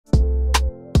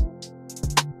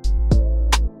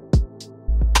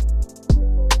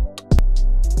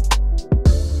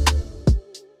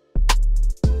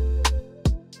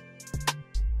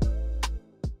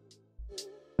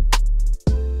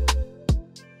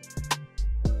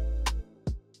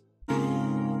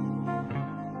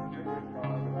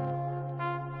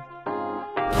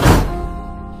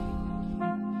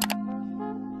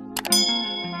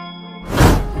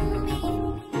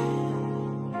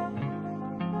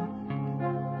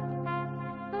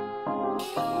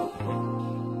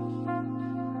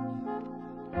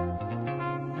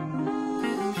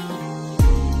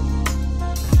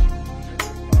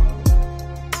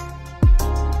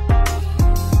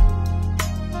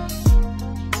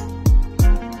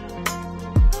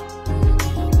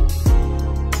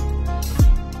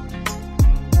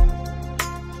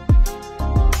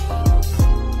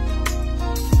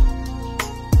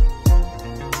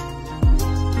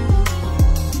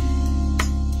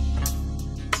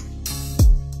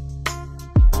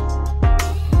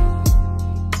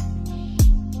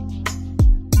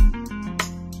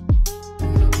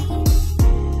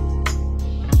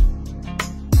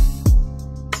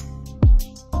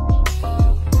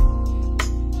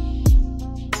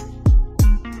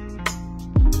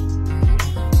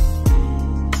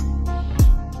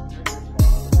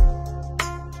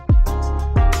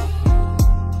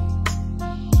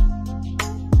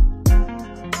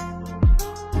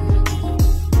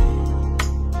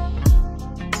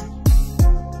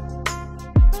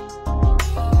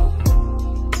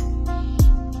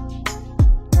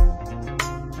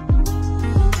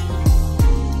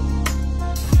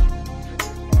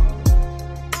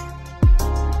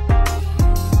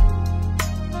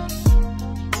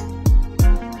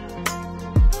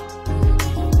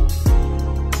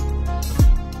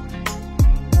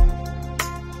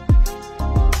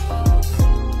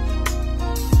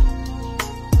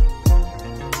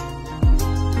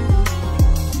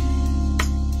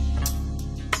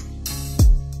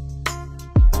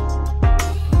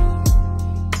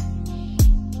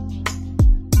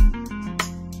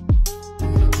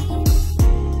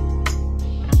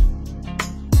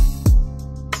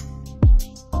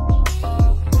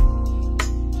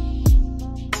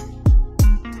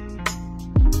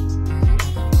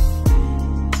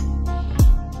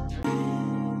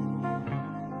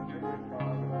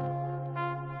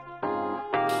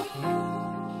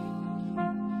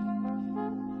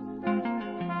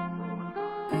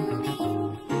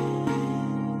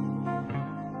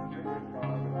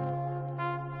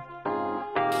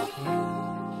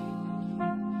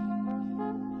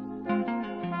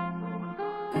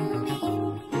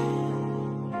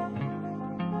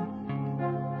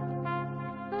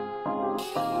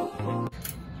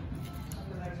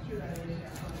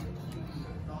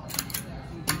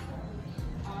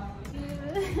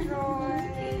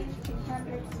Android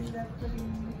 600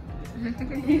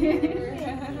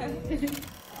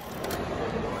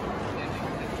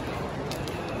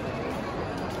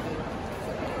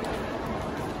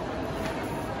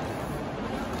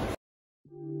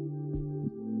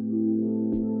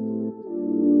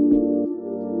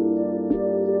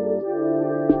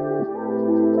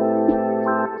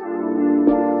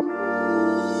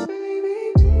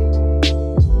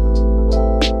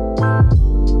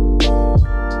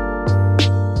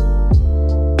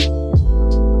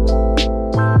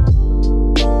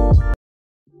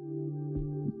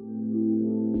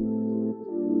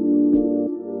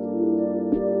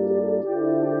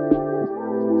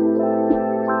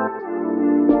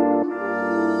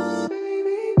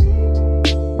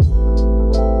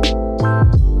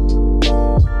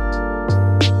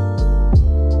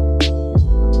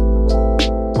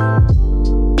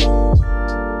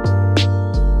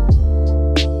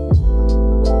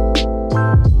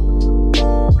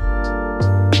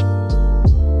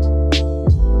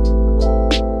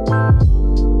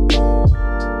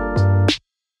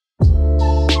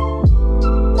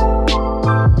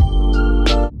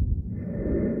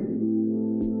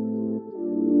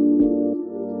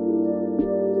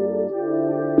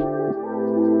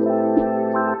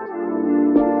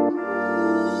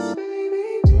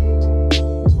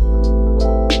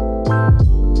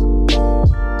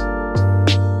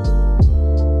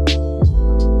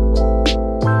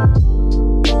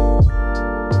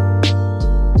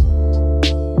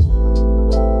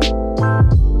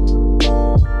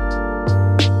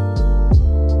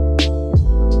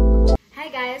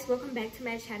 welcome back to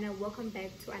my channel, welcome back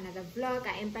to another vlog.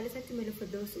 I am Palisa Tumelo for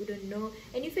those who don't know,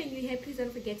 and if you're new here, please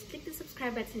don't forget to click the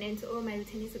subscribe button. And to all my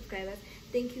returning subscribers,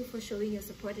 thank you for showing your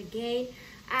support again.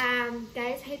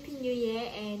 Guys, happy new year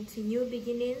and to new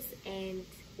beginnings, and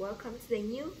welcome to the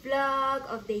new vlog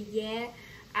of the year.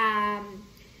 I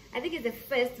think it's the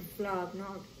first vlog.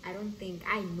 No, I don't think,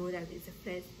 I know that it's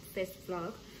the first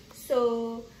vlog.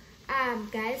 So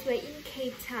guys, we're in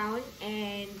Cape Town,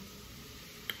 and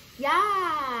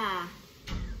yeah,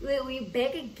 we're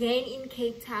back again in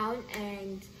Cape Town,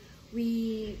 and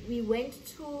we went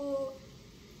to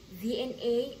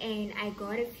V&A and I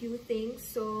got a few things,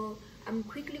 so I'm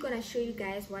quickly gonna show you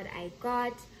guys what I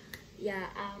got. Yeah,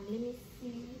 let me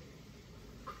see.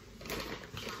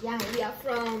 Yeah, we are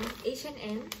from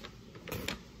H&M.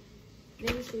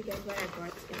 Let me show you guys what I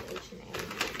got in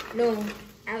H&M. No,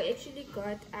 I actually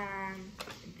got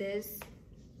this.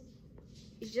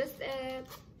 It's just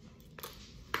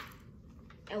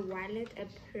a wallet, a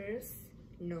purse.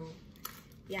 No,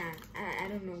 yeah, I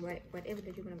don't know whatever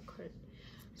that you're gonna call it.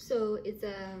 So it's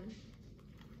a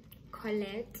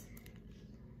collet,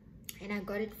 and I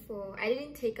got it for, I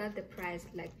didn't take out the price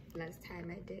like last time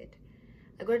I did.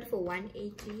 I got it for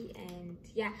 180, and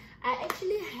yeah, I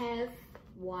actually have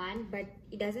one, but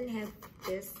it doesn't have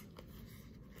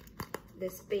the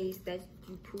space that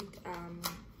you put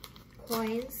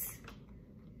coins.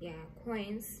 Yeah,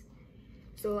 coins.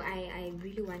 So I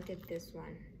really wanted this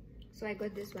one, so I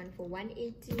got this one for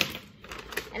 180.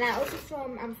 And I also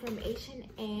I'm from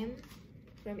H&M.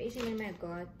 From H&M I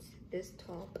got this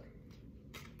top.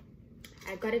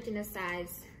 I got it in a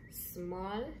size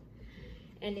small,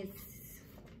 and it's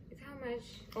how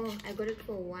much? Oh, I got it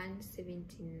for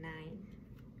 179.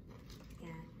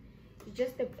 Yeah, it's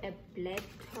just a black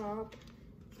top,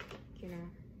 you know.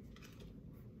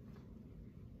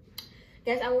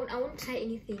 Guys, I won't try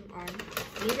anything on.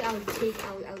 Maybe I'll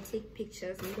take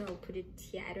pictures. Maybe I'll put it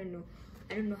here. I don't know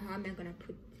how am I gonna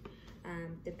put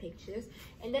the pictures.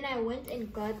 And then I went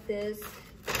and got this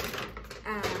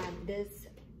this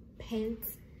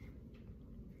pants,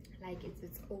 like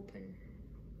it's open.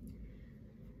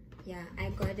 Yeah,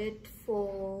 I got it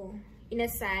for in a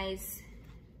size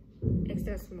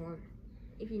extra small.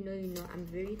 If you know, you know. I'm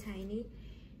very tiny,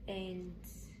 and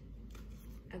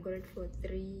I got it for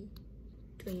 $3.29.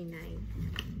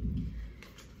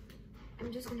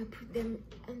 I'm just gonna put them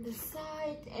on the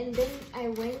side, and then I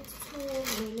went to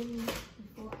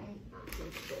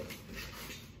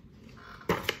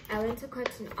I went to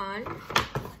Cotton On.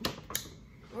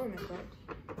 Oh my god,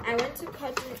 I went to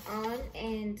Cotton On,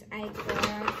 and I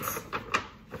got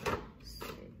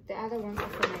the other ones are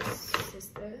for my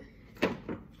sister.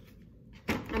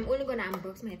 I'm only gonna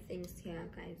unbox my things here,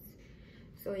 guys.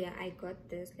 So yeah, I got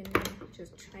this. Let me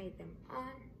just try them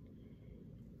on.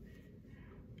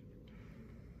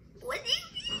 What is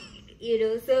it? You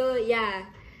know, so yeah,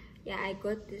 I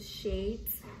got these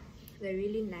shades. They're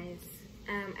really nice.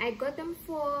 I got them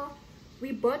for,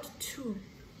 we bought two,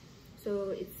 so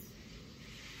it's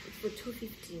for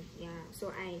 $2.50. Yeah,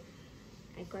 so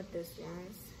I got this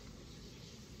ones.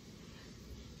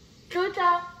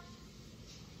 Chucha.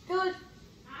 Chuch.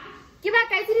 Give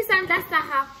back I see the sun just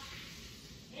a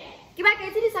Give back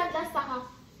I see the sun just a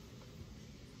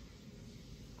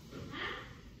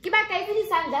Give back I see the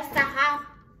sun just a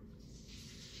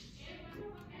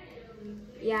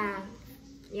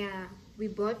Yeah, we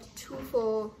bought 2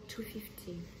 for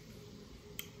 $2.50.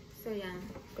 So yeah,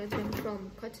 got them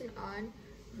from Cotton On,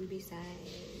 Ruby Side.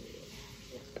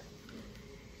 Yep.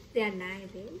 They are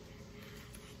nice, eh?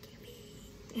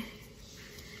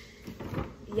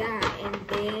 Yeah,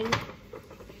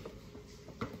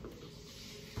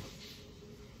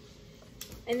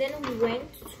 and then we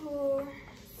went to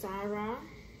Zara.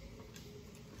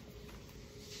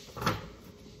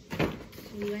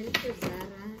 We went to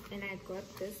Zara and I got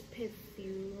this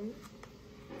perfume.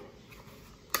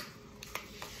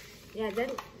 Yeah, then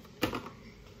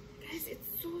guys,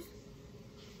 it's so.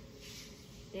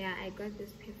 Yeah, I got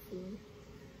this perfume.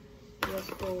 It was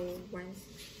for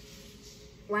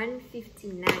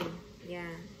 $159.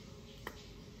 Yeah,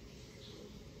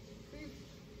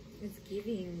 it's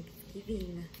giving.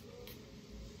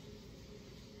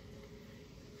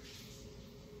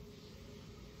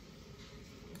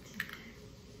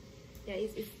 Yeah,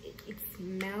 it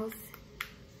smells.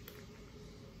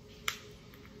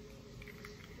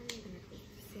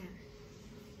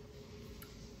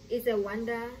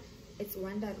 Yeah, it's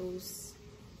Wonder Rose.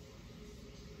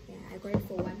 Yeah, I got it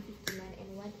for $159.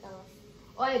 And what else?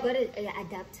 Oh, I got an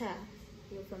adapter.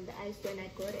 From the iStore, and I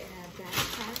got an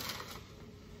adapter.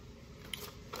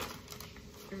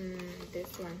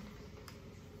 This one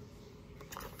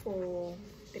for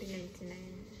 $3.99.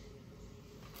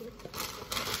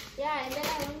 Yeah, and then I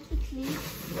went to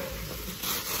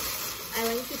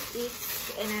eat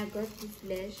and I got these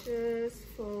lashes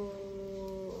for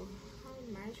how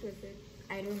much was it?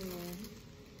 I don't know.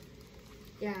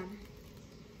 Yeah.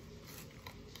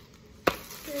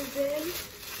 And then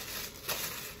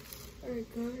I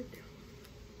got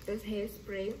this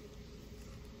hairspray.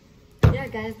 Yeah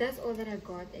guys, that's all that I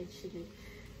got actually.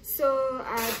 So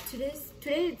today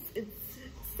it's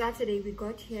Saturday. We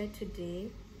got here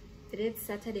today. Today it's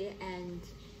Saturday and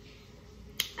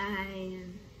I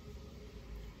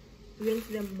went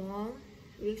to the mall.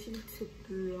 We actually took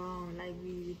long, like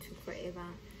we took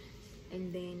forever.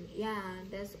 And then yeah,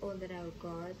 that's all that I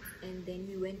got. And then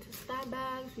we went to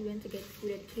Starbucks. We went to get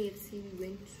food at KFC. We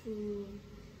went to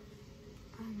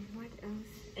what else?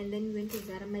 And then we went to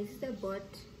Zara. My sister got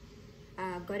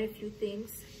a few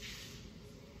things,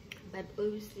 but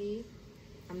obviously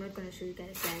I'm not gonna show you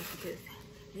guys that because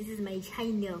this is my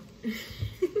channel. This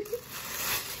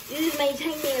is my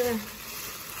channel,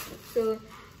 so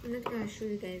I'm not gonna show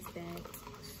you guys that.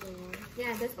 So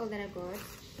yeah, that's all that I got.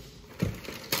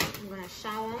 I'm gonna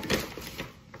shower.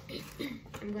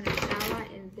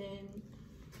 And then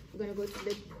we're gonna go to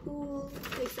the pool,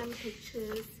 take some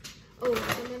pictures. Oh,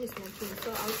 someone is knocking, so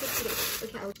I'll talk to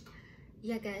you. Okay,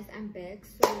 yeah guys, I'm back.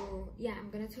 So yeah, I'm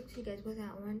gonna talk to you guys because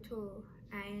I want to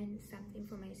iron something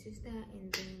for my sister,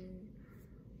 and then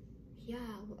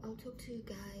yeah, I'll talk to you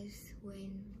guys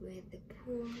when we're at the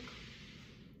pool,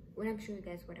 when I'm showing you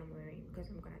guys what I'm wearing, because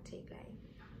I'm gonna take like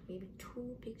maybe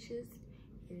 2 pictures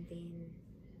and then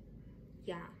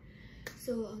yeah.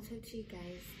 So I'll talk to you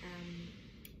guys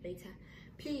later.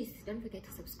 Please don't forget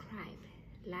to subscribe,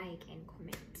 like and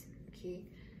comment. Okay,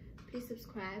 please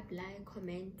subscribe, like,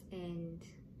 comment, and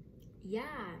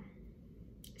yeah,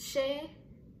 share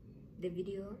the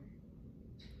video,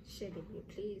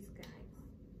 please guys.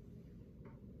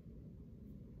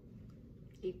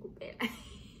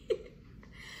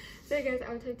 So guys,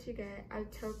 I'll talk to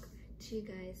you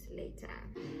guys later.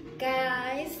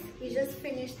 Guys, we just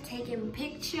finished taking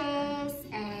pictures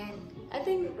and I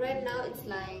think right now it's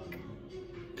like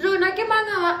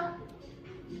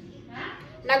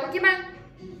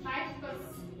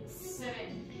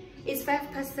it's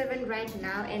 5:07 right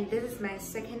now, and this is my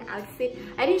second outfit.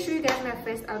 I didn't show you guys my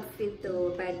first outfit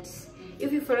though, but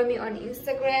if you follow me on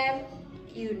Instagram,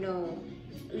 you know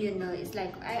it's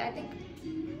like I think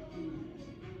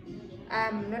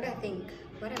not I think,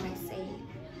 what am I saying?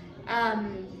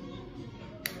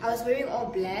 I was wearing all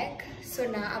black, so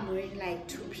now I'm wearing like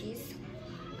 2-piece.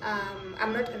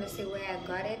 I'm not gonna say where I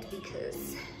got it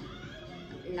because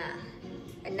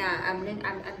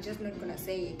I'm just not gonna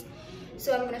say it.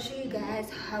 So I'm gonna show you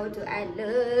guys how do I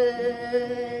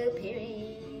look,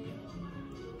 period.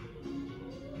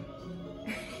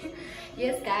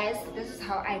 Yes guys, this is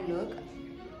how I look.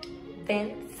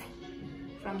 Thence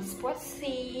from sports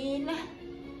scene,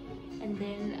 and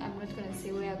then I'm not gonna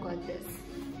say where I got this.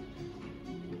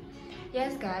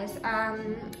 Yes guys,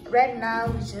 right now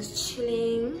we're just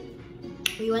chilling.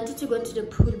 We wanted to go to the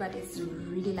pool, but it's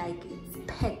really like it's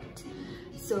packed,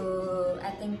 so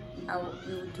I think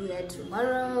we'll do that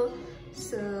tomorrow.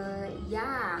 So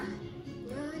yeah.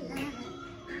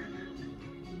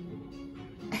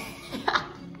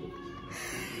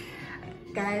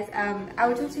 Guys, I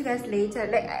will talk to you guys later.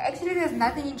 Like, actually there's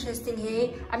nothing interesting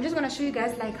here. I'm just gonna show you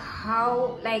guys like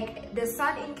how like the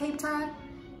sun in Cape Town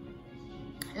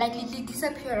like literally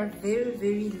disappeared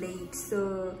very late.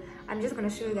 So I'm just gonna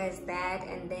show you guys that,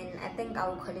 and then I think I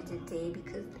will call it a day,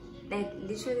 because like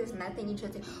literally there's nothing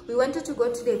interesting. We wanted to go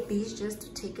to the beach just to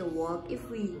take a walk. If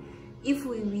we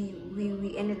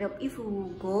ended up, if we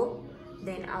will go,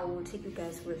 then I will take you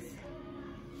guys with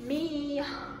me.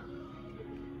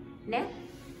 Ne?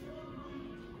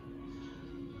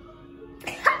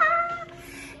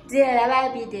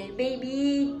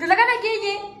 Baby, do like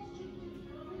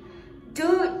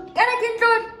dude, gotta get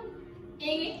through.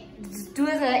 Do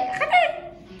it as my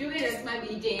day. Do it as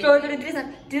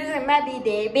my day,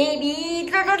 baby. Baby,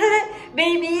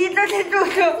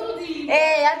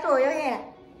 hey, I told you here.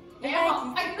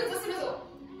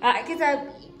 Kita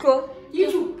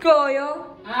go yo.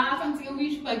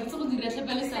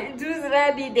 Do the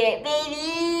day, baby.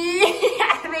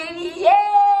 Baby, yeah.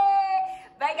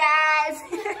 Bye guys.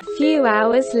 Few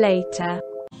hours later.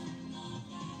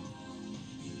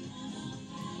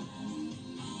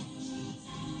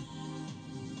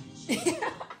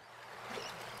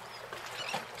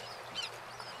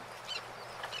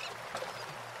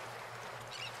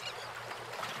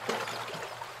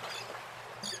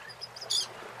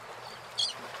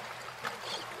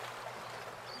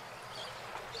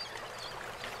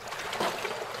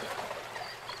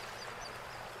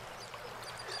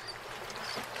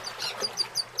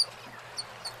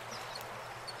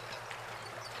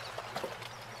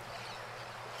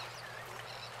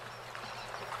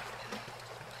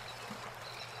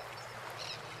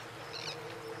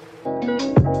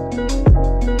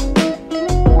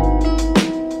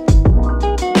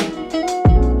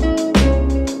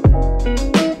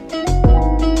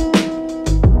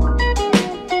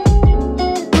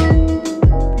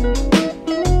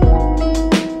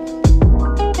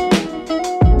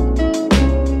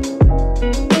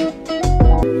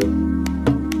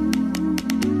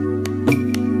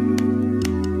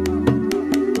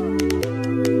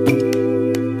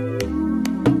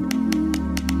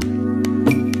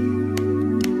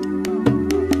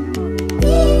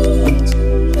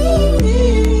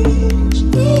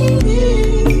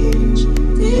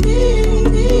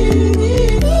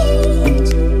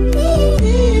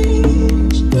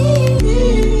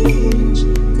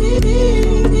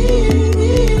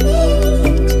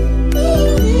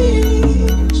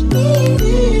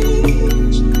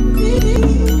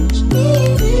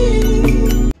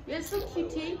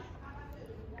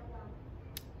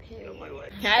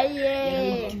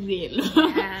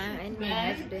 And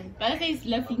my husband. Balaka is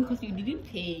laughing because you didn't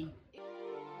pay.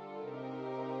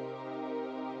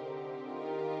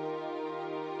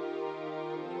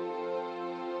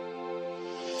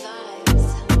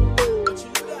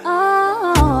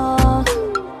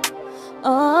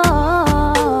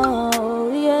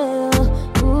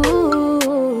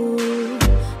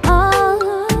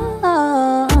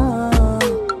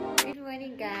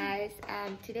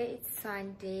 Today it's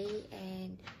Sunday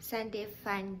and Sunday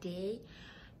fun day.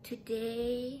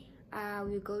 Today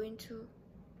we're going to,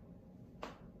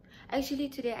 actually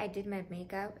today I did my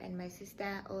makeup and my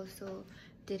sister also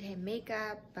did her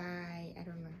makeup by, I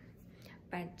don't know,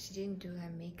 but she didn't do her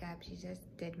makeup, she just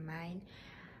did mine.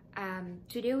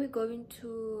 Today we're going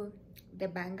to the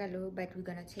bungalow, but we're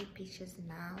gonna take pictures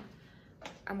now.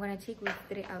 I'm gonna take with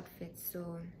 3 outfits,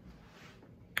 so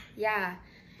yeah.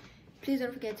 Please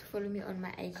don't forget to follow me on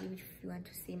my IG if you want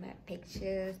to see my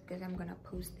pictures, because I'm gonna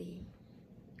post the.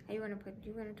 Do you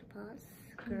want to pause,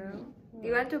 girl? Do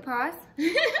you want to pause?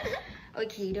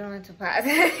 Okay, you don't want to pause.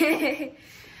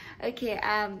 Okay,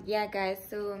 yeah guys,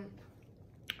 so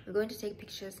we're going to take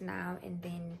pictures now, and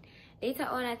then later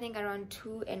on I think around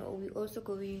 2, and we're also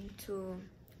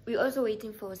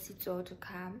waiting for Sito to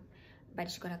come,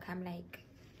 but she's gonna come like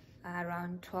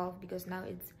around 12, because now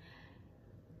it's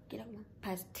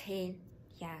past 10.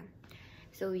 Yeah,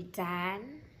 so we're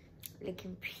done,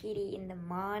 looking pretty in the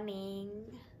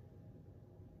morning.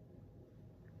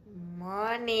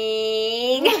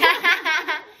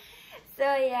 So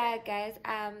yeah guys,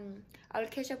 I'll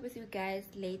catch up with you guys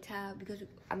later, because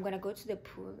I'm gonna go to the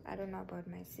pool. I don't know about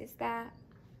my sister.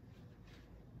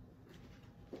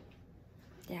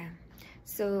 Yeah,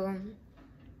 so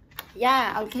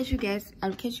yeah, I'll catch up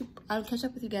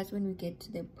with you guys when we get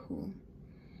to the pool.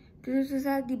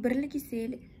 susah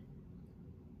diberlekisele.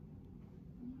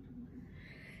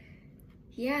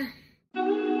 Yeah.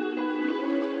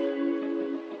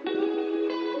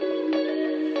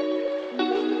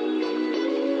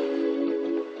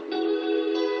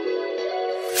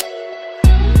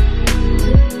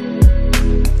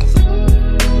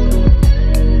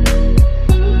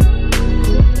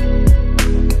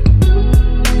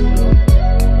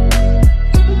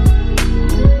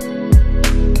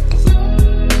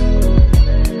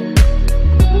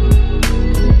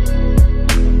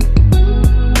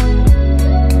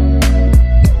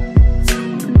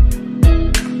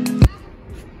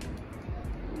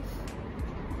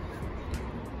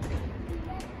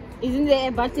 Isn't there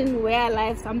a button where I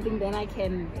live something then I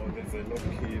can? Oh, there's a lock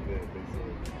key there.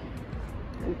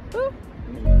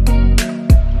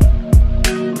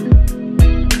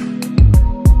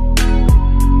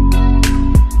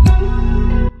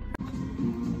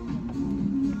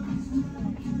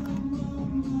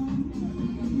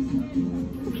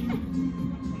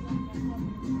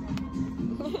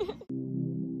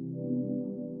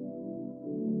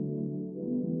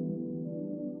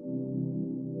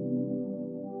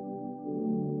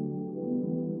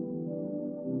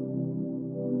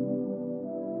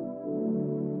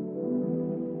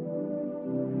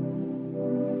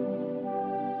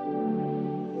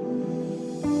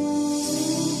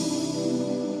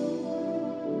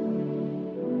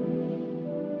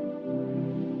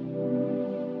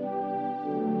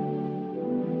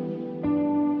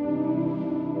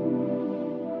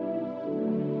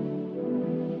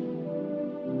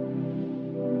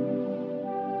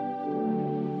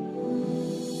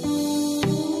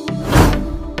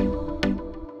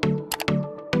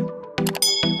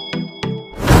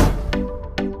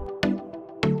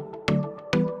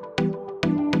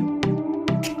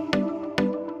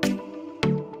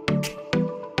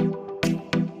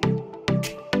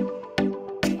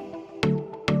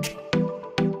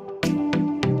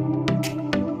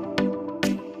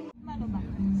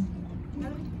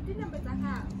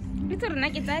 Itu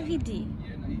renang kita video.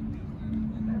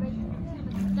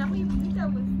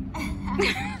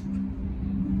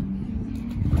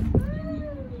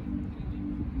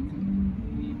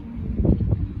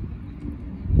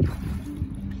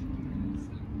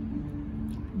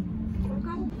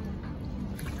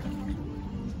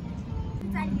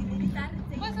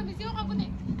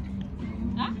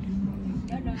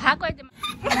 Aku aja.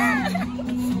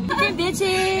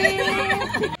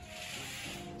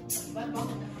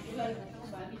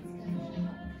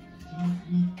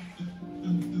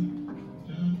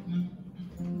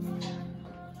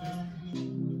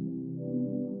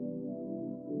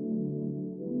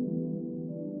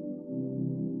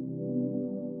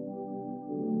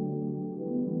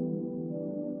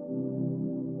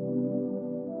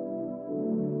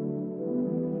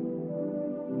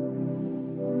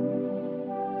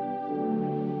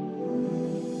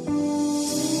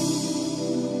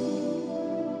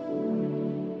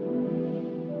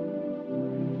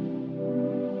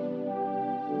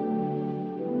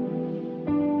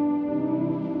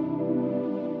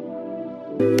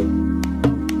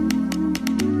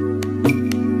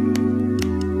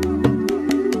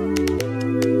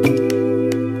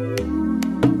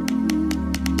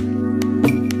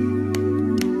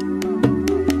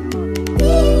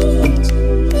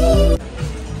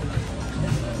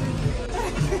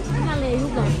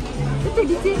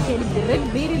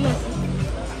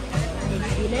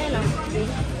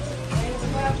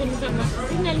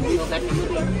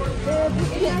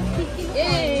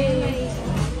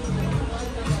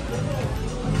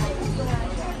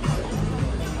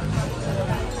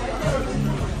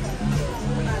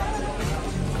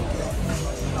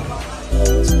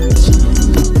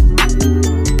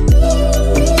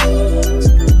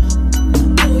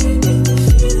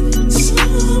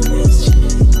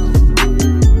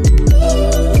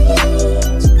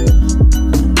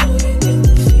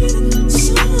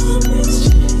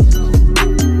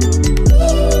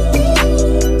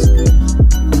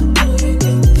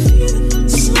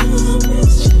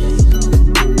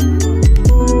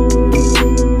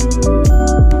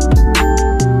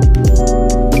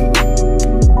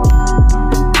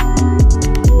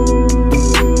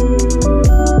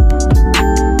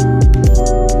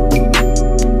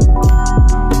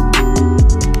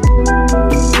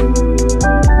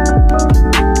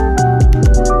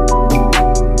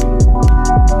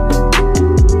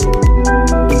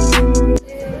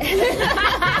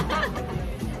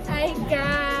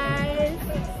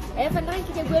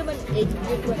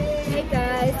 Hi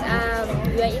guys,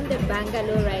 we are in the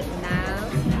bungalow right now,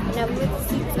 and I'm with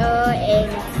Sito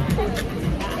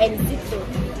and Sito.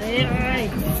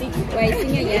 Wait,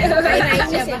 sing again.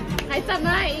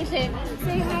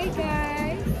 Say hi,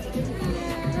 guys.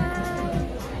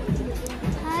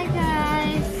 Hi,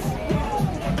 guys.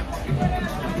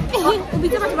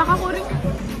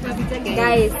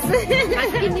 Guys,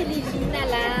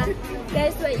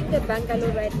 guys, we're in the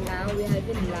bungalow right now. We're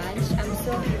having lunch. I'm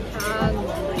so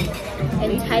hungry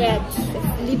and tired,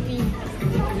 sleepy.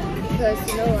 Because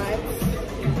you know what?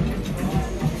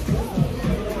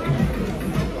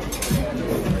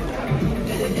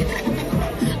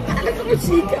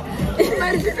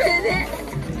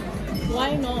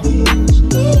 Why not?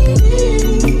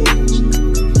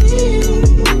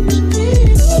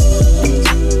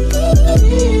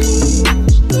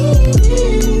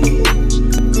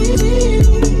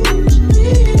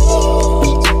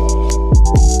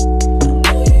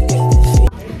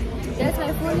 Guys,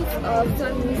 my phone is off, so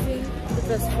I'm using the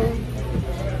first phone.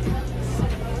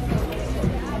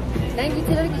 Then you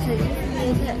tell me to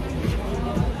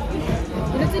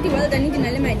Di well tadi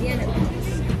dinala Madian.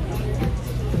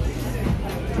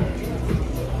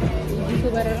 Itu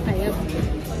baru kaya.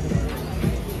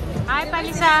 Hi,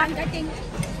 Palisa.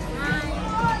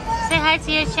 Say hi to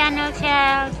your channel,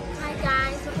 child. hi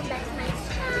guys, welcome back to my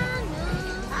channel.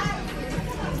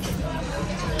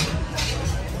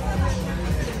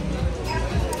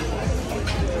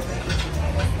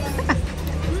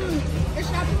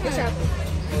 Good job.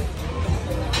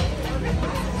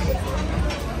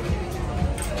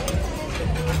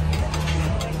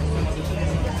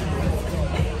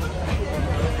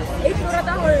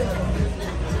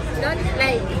 Don't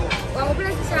like. Wag mo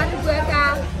lang sa sarili ko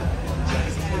ka.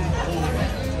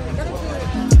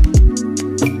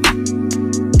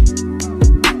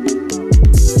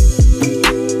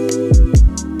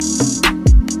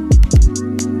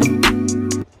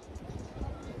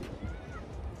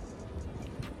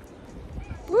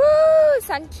 Woo!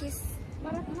 Sun kiss.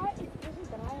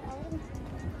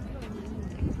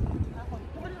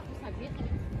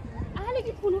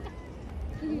 Lagi puno ka.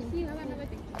 Hindi na ba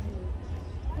natin.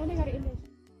 Ano nga rin?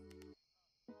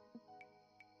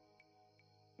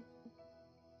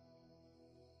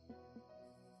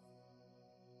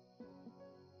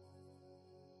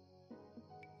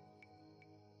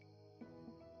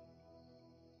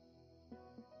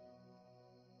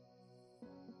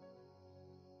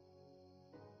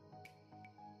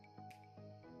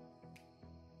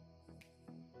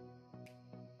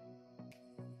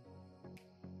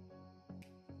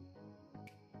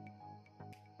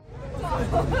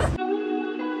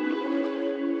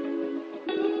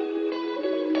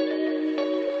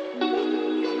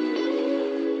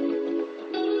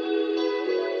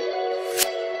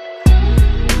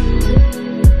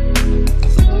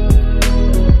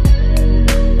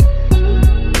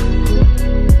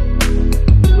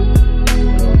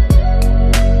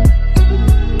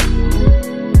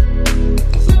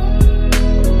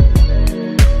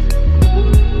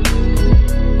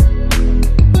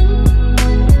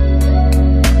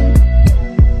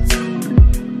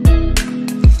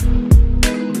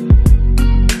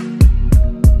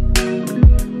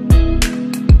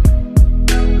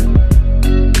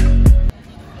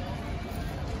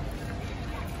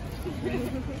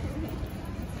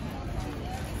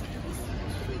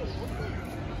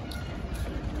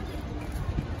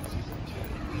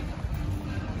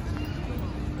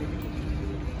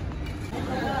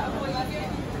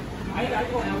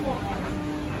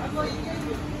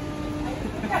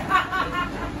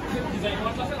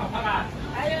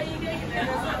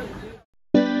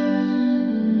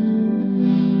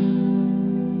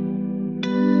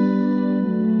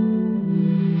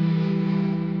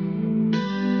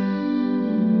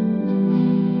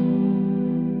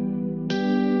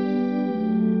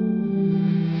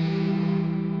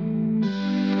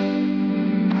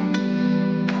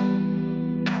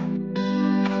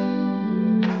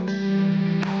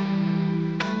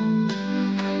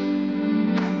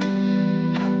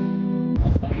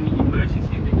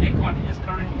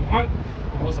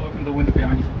 Also open the window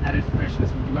behind you for added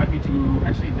freshness. Would you like me to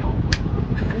actually no?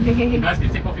 You guys can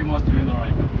take off your mask during the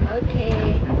ride.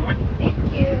 Okay. Enjoy.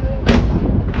 Thank you.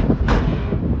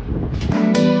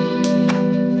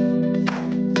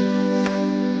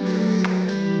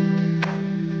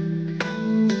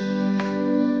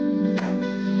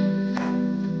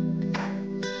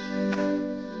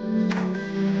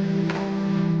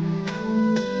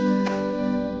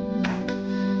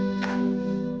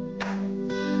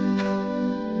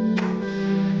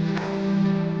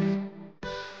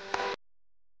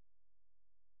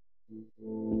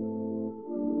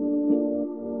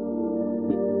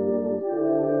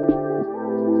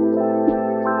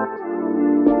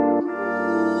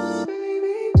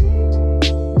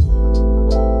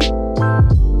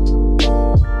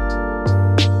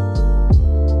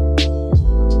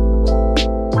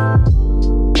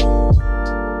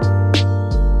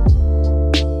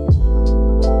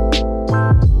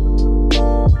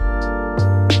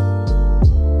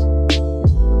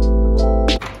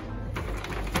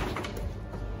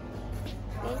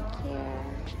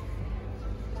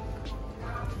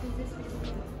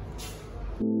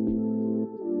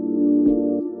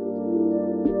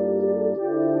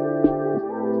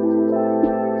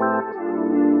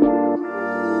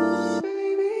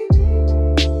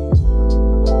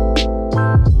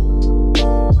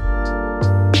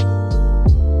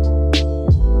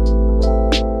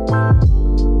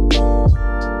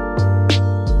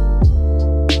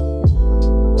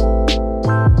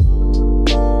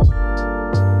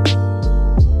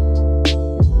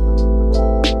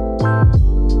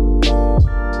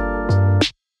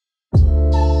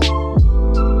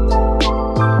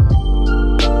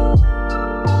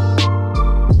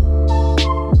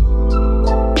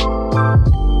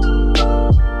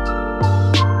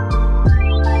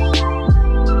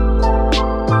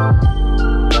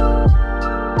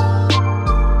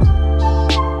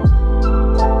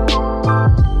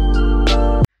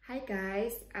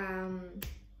 guys,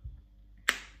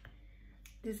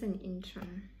 this is an intro.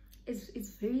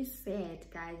 It's very sad,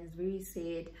 guys. It's very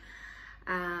sad.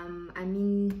 I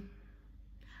mean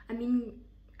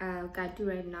Gatu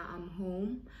right now. I'm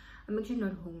home. I'm actually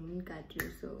not home in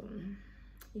Gatu, so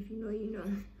if you know, you know.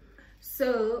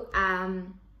 So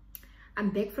I'm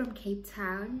back from Cape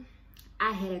Town.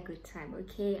 I had a good time,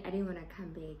 okay? I didn't want to come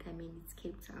back. I mean, it's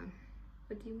Cape Town.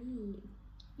 What do you mean?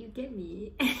 You get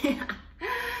me?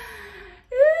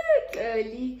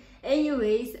 Girly.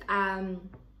 Anyways,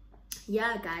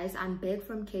 yeah, guys, I'm back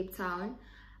from Cape Town.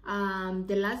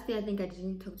 The last day I think I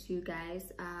didn't talk to you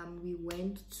guys. We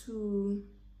went to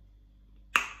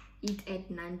eat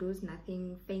at Nando's,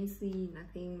 nothing fancy,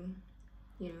 nothing,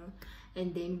 you know.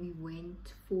 And then we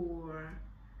went for,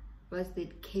 what's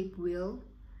it, Cape Wheel.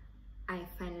 I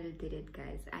finally did it,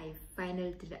 guys. I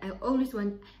finally did it. I've always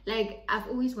wanted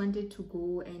to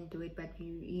go and do it, but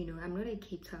you know, I'm not a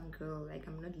Cape Town girl. Like,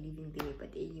 I'm not living there,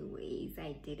 but anyways,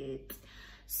 I did it.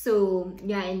 So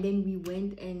yeah, and then we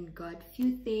went and got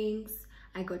few things.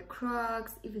 I got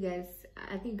Crocs. If you guys,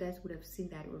 I think you guys would have seen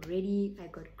that already. I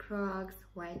got Crocs,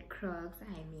 white Crocs.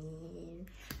 I mean,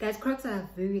 guys, Crocs are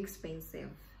very expensive.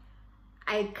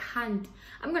 I can't,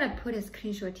 I'm gonna put a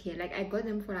screenshot here. Like, I got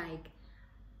them for like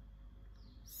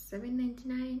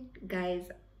 $7.99, guys.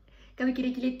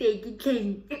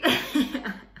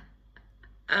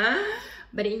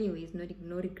 But anyways,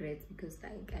 no regrets, because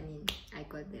like, I mean, I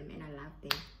got them and I love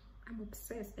them. I'm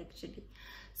obsessed actually.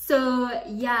 So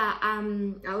yeah,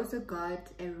 I also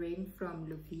got a ring from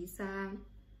Lovisa.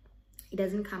 It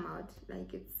doesn't come out,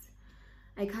 like, it's,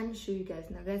 I can't show you guys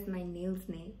now, guys. My nails,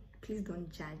 please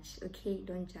don't judge, okay?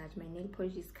 Don't judge. My nail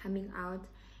polish is coming out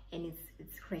and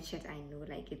it's wretched. I know,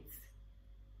 like, it's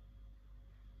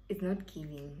not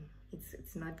giving.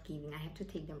 It's not giving. I have to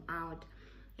take them out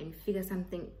and figure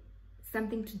something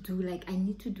to do. Like, I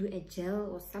need to do a gel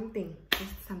or something,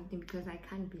 just something, because I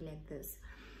can't be like this.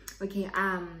 Okay,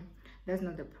 that's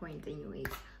not the point anyways.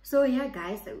 So yeah,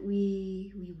 guys,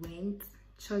 we went,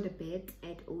 chilled a bit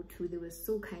at O2. They were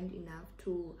so kind enough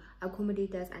to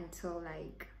accommodate us until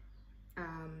like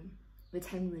the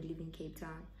time we were leaving Cape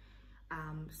Town.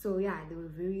 So yeah, they were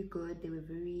very good. They were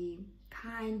very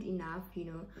kind enough, you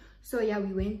know. So yeah,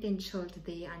 we went and chilled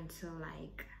there until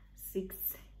like 5,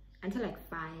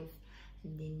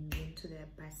 and then we went to the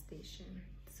bus station.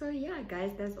 So yeah,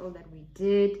 guys, that's all that we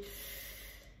did.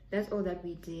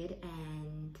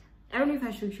 And I don't know if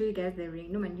I should show you guys the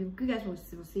ring. No, man, you guys will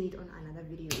see it on another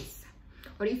videos,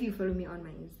 or if you follow me on my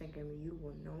Instagram, you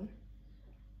will know.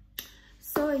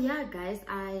 So yeah, guys,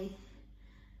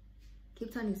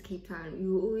 Cape Town is Cape Town.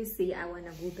 You always say I want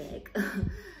to go back.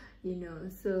 You know.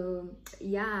 So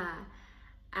yeah,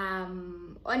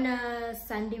 on a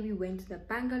Sunday we went to the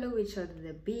bungalow. We chilled at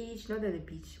the beach. Not at the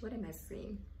beach, what am I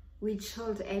saying? We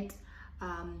chilled at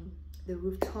the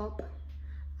rooftop,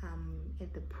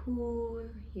 at the pool,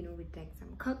 you know, with like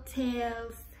some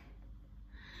cocktails.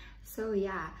 So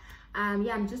yeah,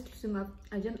 yeah, I'm just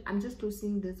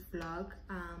closing this vlog.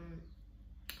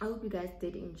 I hope you guys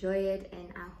did enjoy it,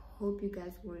 and I hope you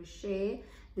guys will share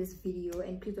this video,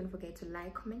 and please don't forget to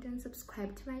like, comment, and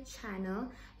subscribe to my channel,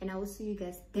 and I will see you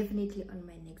guys definitely on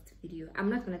my next video. I'm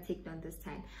not gonna take down this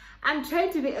time. I'm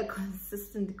trying to be a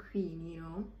consistent queen, you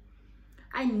know.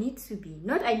 I'm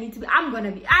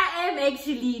gonna be, I am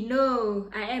actually, no,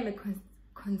 I am a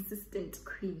consistent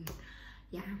queen.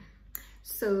 Yeah.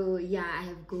 So yeah, I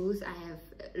have goals. I have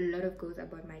a lot of goals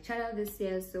about my channel this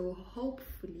year, so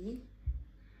hopefully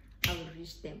I will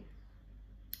reach them.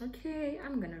 Okay,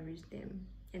 I'm gonna reach them,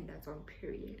 and that's on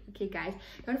period. Okay, guys,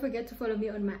 don't forget to follow me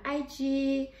on my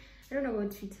IG. I don't know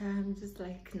about Twitter. I'm just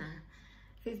like, nah.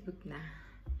 Facebook, nah.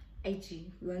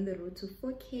 IG, we're on the road to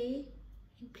 4K,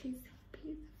 and please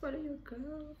follow your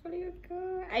girl.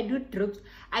 I do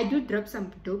drop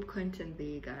some dope content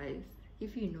there, guys.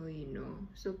 If you know, you know.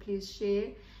 So please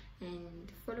share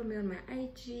and follow me on my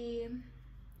IG.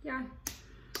 Yeah,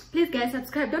 please guys,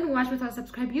 subscribe. Don't watch without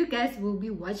subscribe. You guys will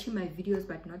be watching my videos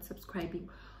but not subscribing.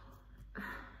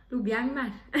 Lubiang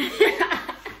man.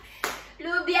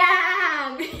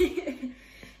 Lubiang.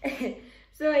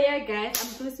 So yeah, guys,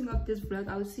 I'm closing up this vlog.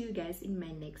 I'll see you guys in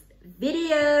my next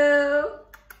video.